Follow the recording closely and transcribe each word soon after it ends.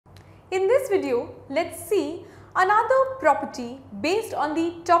In this video, let's see another property based on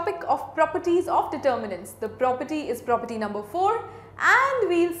the topic of properties of determinants. The property is property number 4 and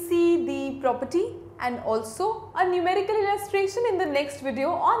we'll see the property and also a numerical illustration in the next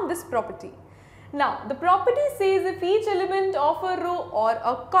video on this property. Now, the property says if each element of a row or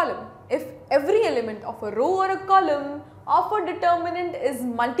a column, if every element of a row or a column of a determinant is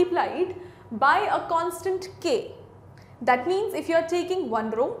multiplied by a constant k. That means if you are taking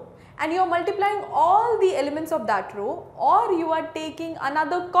one row and you are multiplying all the elements of that row, or you are taking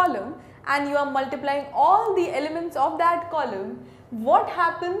another column and you are multiplying all the elements of that column, what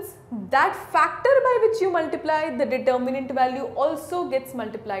happens? That factor by which you multiply the determinant value also gets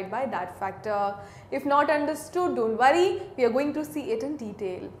multiplied by that factor. If not understood, don't worry, we are going to see it in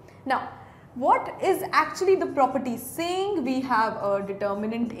detail. Now, what is actually the property saying? We have a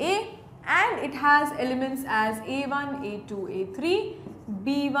determinant A and it has elements as A1, A2, A3,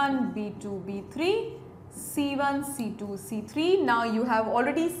 B1, B2, B3, C1, C2, C3. Now you have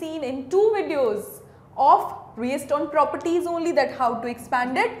already seen in 2 videos of based on properties only that how to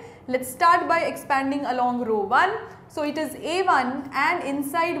expand it. Let's start by expanding along row 1. So it is A1 and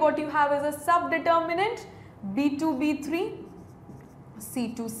inside what you have is a subdeterminant B2, B3,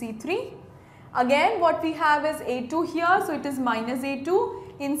 C2, C3. Again what we have is A2 here, so it is minus A2.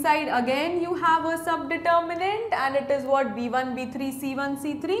 Inside again you have a subdeterminant and it is what? B1, B3, C1,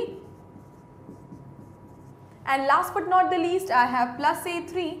 C3. And last but not the least, I have plus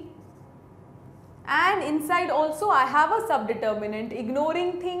A3. And inside also I have a subdeterminant,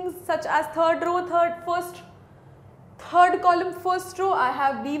 ignoring things such as third row, third column, first row, I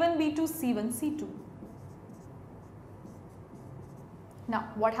have B1, B2, C1, C2. Now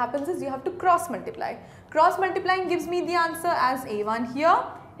what happens is you have to cross multiply. Cross multiplying gives me the answer as A1 here.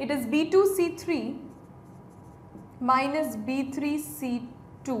 It is B2, C3 minus B3,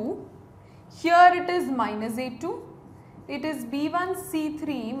 C2. Here it is minus A2. It is B1,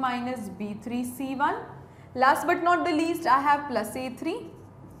 C3 minus B3, C1. Last but not the least, I have plus A3.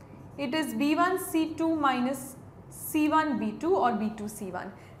 It is B1, C2 minus C1, B2 or B2,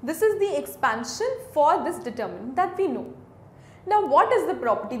 C1. This is the expansion for this determinant that we know. Now, what is the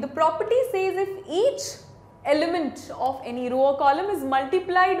property? The property says if each element of any row or column is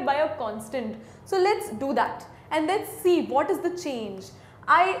multiplied by a constant. So, let's do that and let's see what is the change.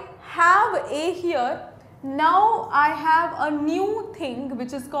 I have A here. Now I have a new thing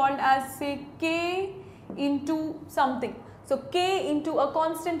which is called as say k into something. So k into a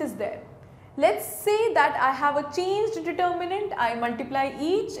constant is there. Let's say that I have a changed determinant. I multiply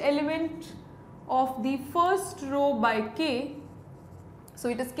each element of the first row by k. So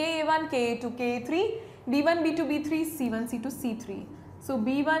it is ka1, ka2, ka3, b1, b2, b3, c1, c2, c3. So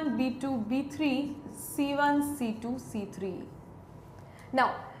b1, b2, b3, c1, c2, c3.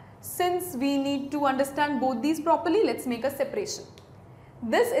 Now, since we need to understand both these properly, let's make a separation.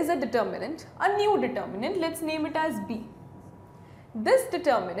 This is a determinant, a new determinant, let's name it as B. This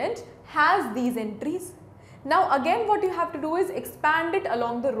determinant has these entries. Now again what you have to do is expand it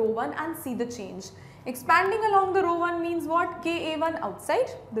along the row 1 and see the change. Expanding along the row 1 means what? Ka1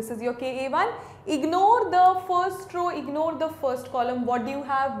 outside, this is your Ka1. Ignore the first row, ignore the first column. What do you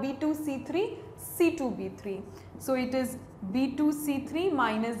have? B2, C3, C2, B3. So it is B2, C3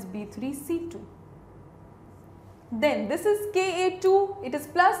 minus B3, C2. Then this is Ka2, it is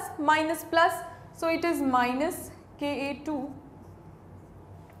plus, minus, plus. So it is minus Ka2.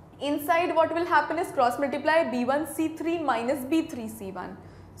 Inside what will happen is cross multiply B1, C3 minus B3, C1.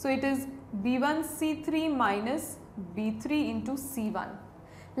 So it is B1, C3 minus B3 into C1.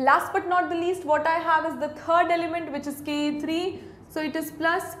 Last but not the least, what I have is the third element which is Ka3. So it is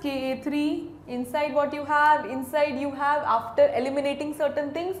plus Ka3. Inside what you have? Inside you have, after eliminating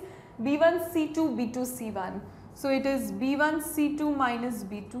certain things, B1, C2, B2, C1. So it is B1, C2 minus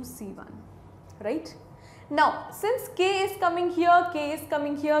B2, C1. Right? Now, since K is coming here, K is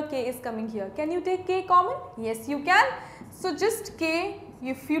coming here, K is coming here. Can you take K common? Yes, you can. So just K,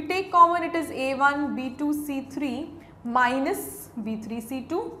 if you take common, it is A1, B2, C3 minus B3,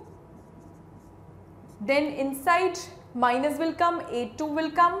 C2. Then inside minus will come, A2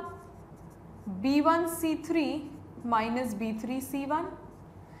 will come, B1, C3 minus B3, C1.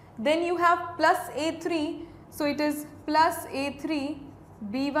 Then you have plus A3, so it is plus A3,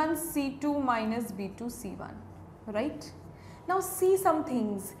 B1, C2 minus B2, C1, right? Now see some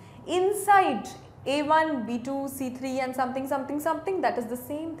things. Inside A1, B2, C3 and something, that is the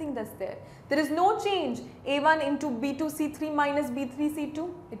same thing that's there. There is no change. A1 into B2, C3 minus B3,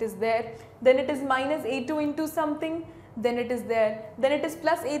 C2, it is there. Then it is minus A2 into something, then it is there. Then it is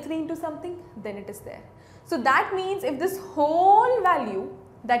plus A3 into something, then it is there. So that means if this whole value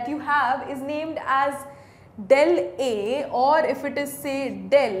that you have is named as del A, or if it is say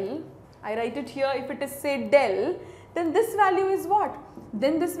del, I write it here, if it is say del, then this value is what?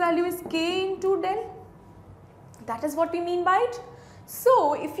 Then this value is k into del. That is what we mean by it.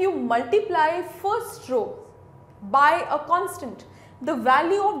 So, if you multiply first row by a constant, the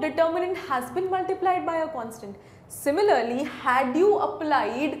value of determinant has been multiplied by a constant. Similarly, had you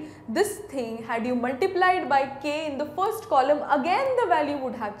applied this thing, had you multiplied by k in the first column, again the value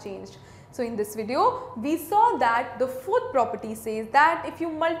would have changed. So, in this video, we saw that the fourth property says that if you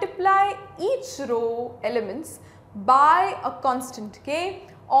multiply each row elements by a constant k,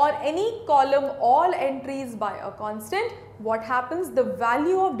 or any column all entries by a constant, what happens? The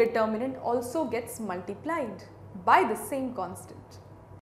value of determinant also gets multiplied by the same constant.